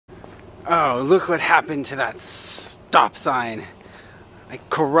Oh, look what happened to that stop sign. I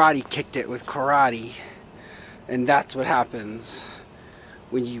karate kicked it with karate. And that's what happens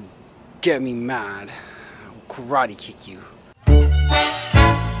when you get me mad. I'll karate kick you.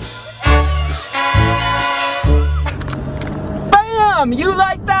 Bam! You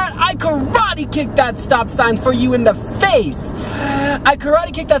like that? I karate kicked that stop sign for you in the face. I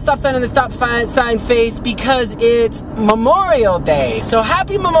karate kicked that stop sign in the stop sign face because it's Memorial Day. So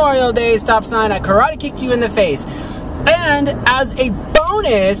happy Memorial Day, stop sign. I karate kicked you in the face. And as a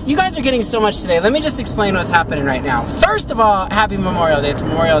bonus, you guys are getting so much today. Let me just explain what's happening right now. First of all, happy Memorial Day. It's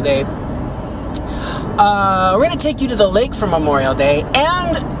Memorial Day. We're going to take you to the lake for Memorial Day,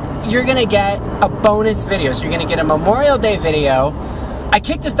 and you're going to get a bonus video. So you're going to get a Memorial Day video. I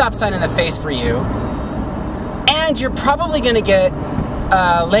kicked the stop sign in the face for you. And you're probably going to get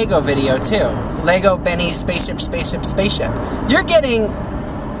a Lego video too. Lego, Benny, spaceship. You're getting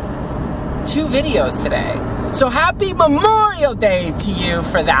 2 videos today. So happy Memorial Day to you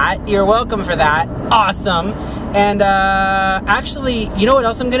for that. You're welcome for that. Awesome. And actually, you know what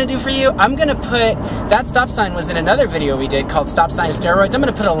else I'm going to do for you? I'm going to put, that stop sign was in another video we did called Stop Sign Steroids. I'm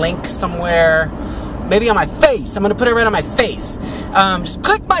going to put a link somewhere, maybe on my face. I'm going to put it right on my face. Just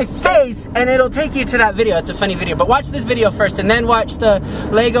click my face and it'll take you to that video. It's a funny video. But watch this video first and then watch the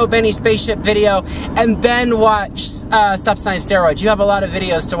Lego Benny Spaceship video and then watch Stop Sign Steroids. You have a lot of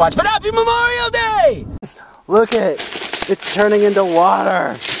videos to watch. But happy Memorial Day! Look at it. It's turning into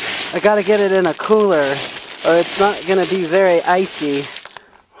water. I gotta get it in a cooler or it's not gonna be very icy.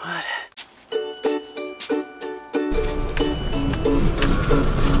 What?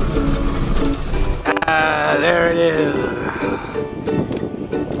 Ah, there it is.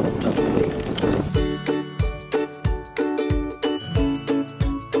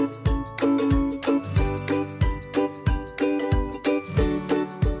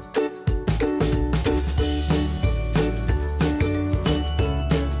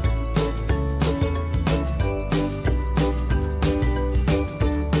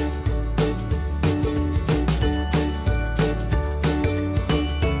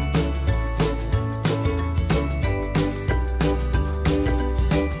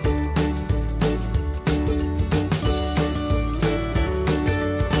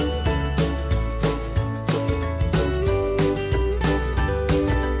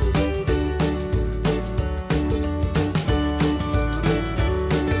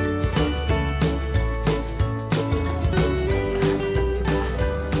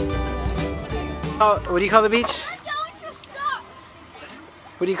 Oh, what do you call the beach?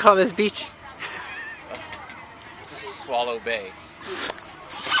 What do you call this beach? Just Swallow Bay.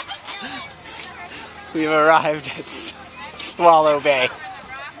 We've arrived at Swallow Bay.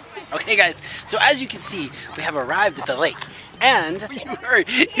 Okay guys, so as you can see, we have arrived at the lake. And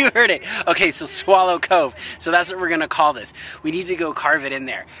you heard it. Okay, so Swallow Cove. So that's what we're gonna call this. We need to go carve it in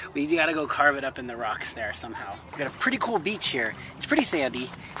there. We gotta go carve it up in the rocks there somehow. We got a pretty cool beach here. It's pretty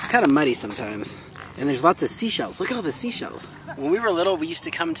sandy. It's kind of muddy sometimes. And there's lots of seashells. Look at all the seashells. When we were little, we used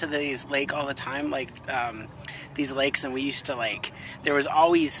to come to this lake all the time, like these lakes, and we used to there was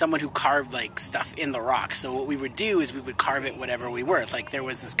always someone who carved stuff in the rock. So what we would do is we would carve it whatever we were. Like there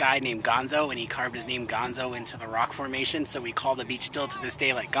was this guy named Gonzo, and he carved his name Gonzo into the rock formation. So we call the beach still to this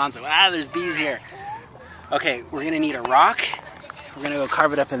day like Gonzo. Ah, there's bees here. Okay, we're gonna need a rock. We're gonna go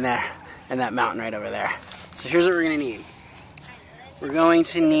carve it up in there, in that mountain right over there. So here's what we're gonna need. We're going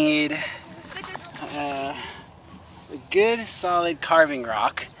to need a good solid carving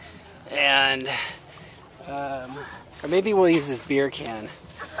rock, and or maybe we'll use this beer can. No.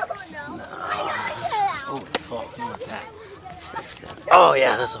 Oh, it's full. I want that. This looks good. Oh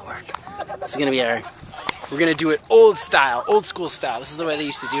yeah, this will work. This is gonna be our. We're gonna do it old style, old school style. This is the way they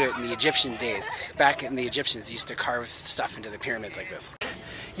used to do it in the Egyptian days. Back in the Egyptians used to carve stuff into the pyramids like this.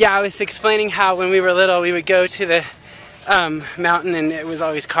 Yeah, I was explaining how when we were little we would go to the mountain and it was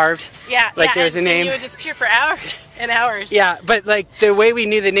always carved. Yeah, like there was a name. And you would just peer for hours and hours. Yeah, but the way we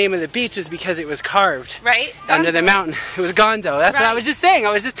knew the name of the beach was because it was carved. Right. Gonzo. Under the mountain. It was Gonzo. That's what I was just saying.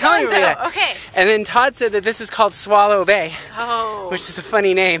 I was just telling you that. Okay. And then Todd said that this is called Swallow Bay. Oh. Which is a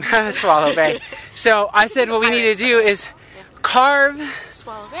funny name. Swallow Bay. So I said what we need to do is carve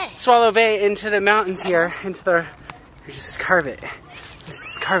Swallow Bay into the mountains here. Just carve it.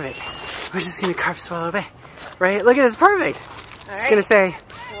 Just carve it. We're just going to carve Swallow Bay. Right? Look at this, perfect. It's gonna say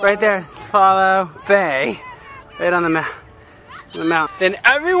right there, Swallow Bay, right on the mountain. Then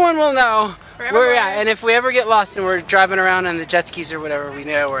everyone will know where we're at, and if we ever get lost and we're driving around on the jet skis or whatever, we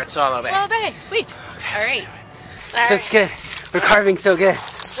know we're at Swallow Bay. Swallow Bay, sweet. Okay, all right. So it's good. We're carving so good.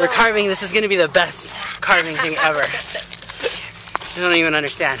 We're carving. This is gonna be the best carving thing ever. I don't even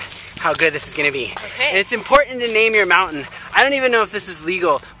understand. how good this is going to be. Okay. And it's important to name your mountain. I don't even know if this is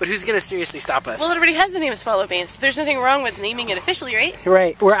legal, but who's going to seriously stop us? Well, it already has the name of Swallow Bay, so there's nothing wrong with naming it officially, right?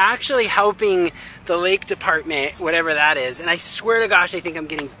 Right. We're actually helping the lake department, whatever that is, and I swear to gosh, I think I'm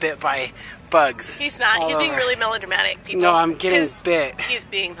getting bit by bugs. He's not. He's being really melodramatic, people. No, I'm getting bit. He's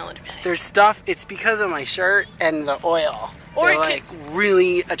being melodramatic. There's stuff, it's because of my shirt and the oil. Or They're like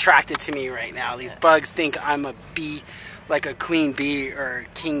really attracted to me right now. These bugs think I'm a bee, like a queen bee or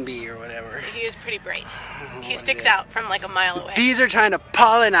king bee or whatever. He is pretty bright. He sticks out from like a mile away. Bees are trying to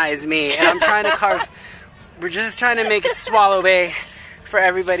pollinize me, and I'm trying to carve. We're just trying to make Swallow Bay for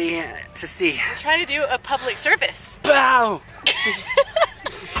everybody to see. We're trying to do a public service. Bow!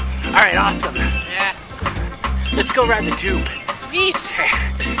 Alright, awesome. Yeah. Let's go ride the tube. Sweet.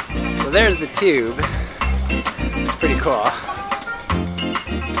 So there's the tube. It's pretty cool.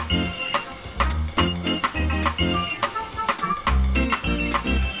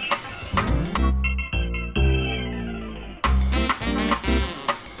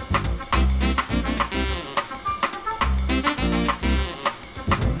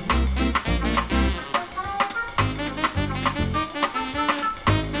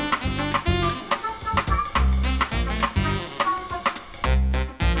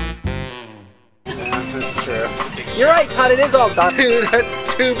 That's true. You're right, Todd, it is all done. Dude, that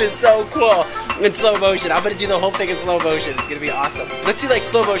tube is so cool. In slow motion. I'm gonna do the whole thing in slow motion. It's gonna be awesome. Let's do like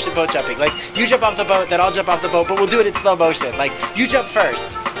slow motion boat jumping. Like you jump off the boat, then I'll jump off the boat, but we'll do it in slow motion. Like you jump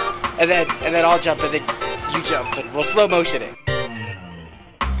first, and then I'll jump, and then you jump, and we'll slow motion it.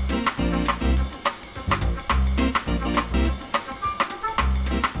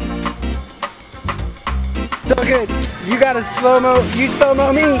 So good. You gotta slow-mo, you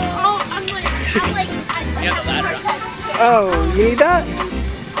slow-mo me. Oh, I'm like, You have the ladder. Oh, you need that?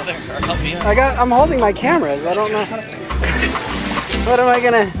 Or help me out. I'm holding my cameras. I don't know how to... What am I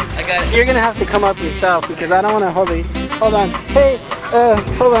gonna... I got it. You're gonna have to come up yourself because I don't want to hold it. Hold on. Hey,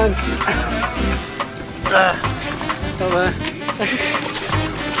 hold on. Hold on.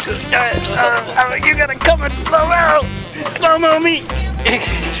 You gotta come and slow-mo me.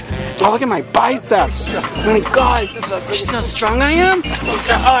 Oh, look at my biceps. Oh my God. You see how strong I am?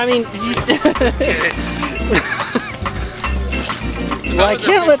 Oh, I mean, well, I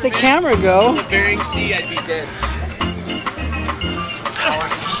can't let the camera go. The Bering Sea, I'd be dead. So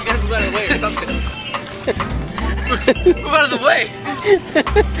powerful. You gotta move out of the way or something. Move out of the way.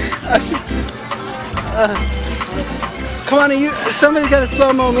 Come on, somebody's gotta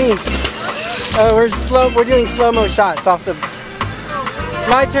slow-mo me. We're doing slow-mo shots off the... It's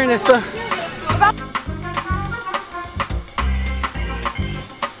my turn to slow.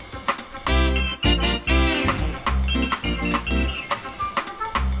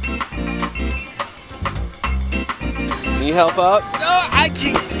 Can you help out? No, I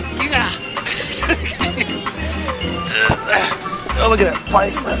can't. Oh, look at that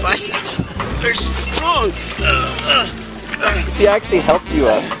bicep. Biceps. They're strong. See, I actually helped you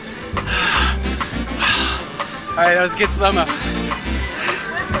up. Alright, that was good slow-mo.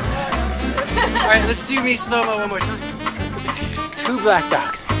 Alright, let's do me slow-mo one more time. 2 black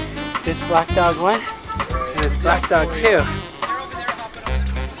dogs. This black dog 1 and this black dog 2.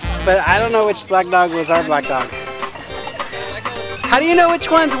 But I don't know which black dog was our black dog. How do you know which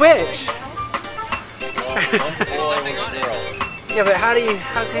one's which? Yeah, but how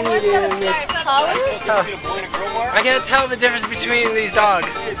can you do I can't tell the difference between these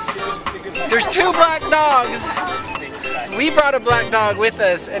dogs. There's 2 black dogs. We brought a black dog with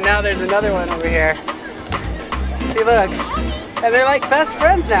us, and now there's another one over here. See, look. And they're like best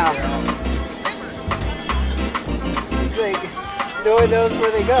friends now. It's like, no one knows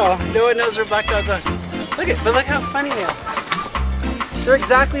where they go. No one knows where black dog goes. But look how funny they are. They're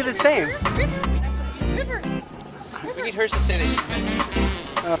exactly the same. We need hers to say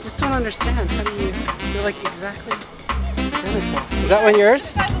that. I just don't understand. How do you... They're like exactly identical. Is that one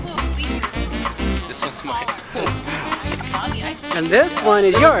yours? This one's mine. And this one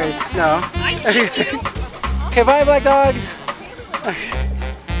is yours. No. Okay, bye, black dogs.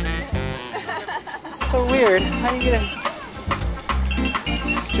 So weird. How do you get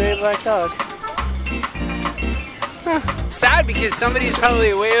a stray black dog? Huh. Sad because somebody's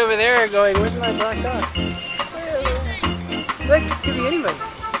probably way over there going, where's my black dog? Look, it could be anybody.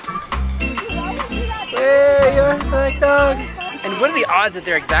 Hey, you're a black dog. And what are the odds that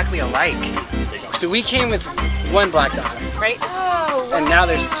they're exactly alike? So we came with 1 black dog. Right? Oh, And now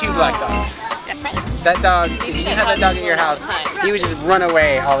there's 2 black dogs. yeah, friends. That dog, if you had that dog at your house, he would just run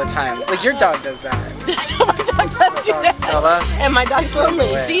away all the time. Like your dog does that. My dog does do that. Stella. And my dog's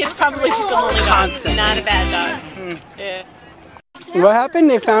lonely. See, it's probably just a lonely dog. Constantly. Not a bad dog. Yeah. What happened?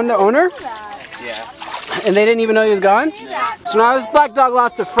 They found the owner? Yeah. And they didn't even know he was gone? So now this black dog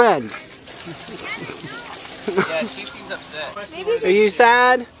lost a friend. Yeah, she seems upset. Maybe she's Are you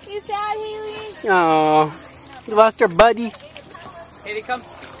sad? you sad, Haley? Oh, you lost her buddy. Haley, come.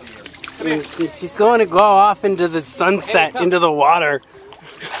 She's going to go off into the sunset, into the water.